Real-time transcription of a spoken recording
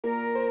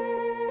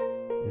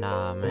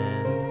Nah,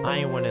 man, I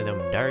ain't one of them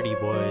dirty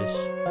boys.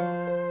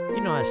 You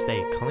know I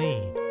stay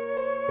clean,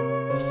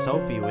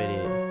 soapy with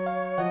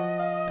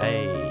it.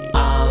 Hey,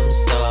 I'm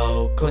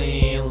so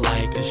clean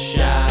like a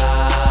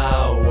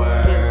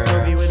shower. Get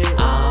soapy with it.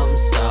 I'm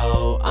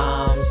so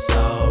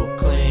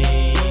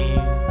clean.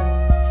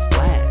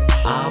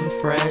 Splash. I'm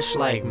fresh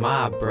like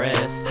my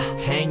breath,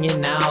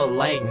 hanging out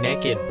like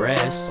naked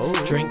breasts. Ooh.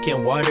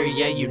 Drinking water,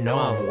 yeah, you know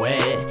I'm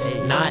wet.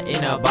 Hey. Not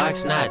in a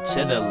box, not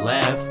to the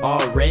left.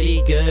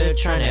 Already good,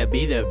 trying to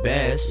be the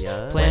best.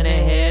 Yeah. Plan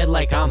ahead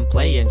like I'm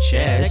playing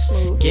chess.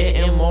 Next move.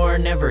 Getting more,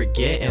 never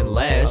getting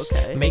less.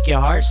 Okay. Make your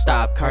heart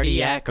stop,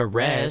 cardiac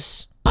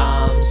arrest.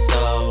 I'm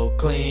so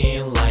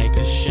clean like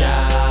a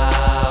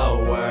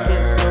shower.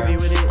 Get soapy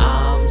with it.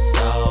 I'm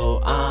so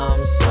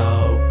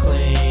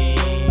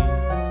clean.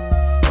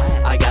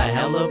 Splash. I got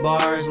hella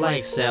bars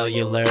like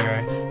cellular,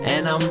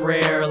 and I'm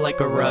rare like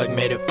a rug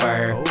made of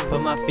fur. Oh.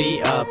 Put my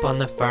feet up on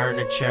the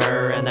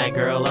furniture, and that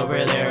girl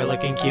over there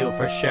looking cute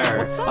for sure.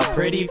 What's A up?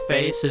 pretty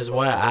face is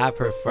what I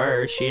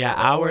prefer. She a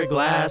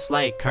hourglass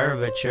like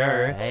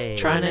curvature. Hey.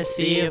 Trying to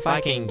see if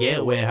I can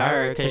get with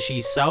her, cause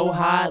she's so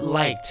hot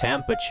like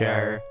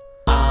temperature.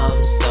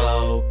 I'm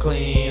so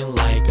clean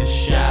like a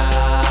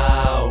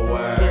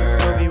shower. Get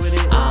soapy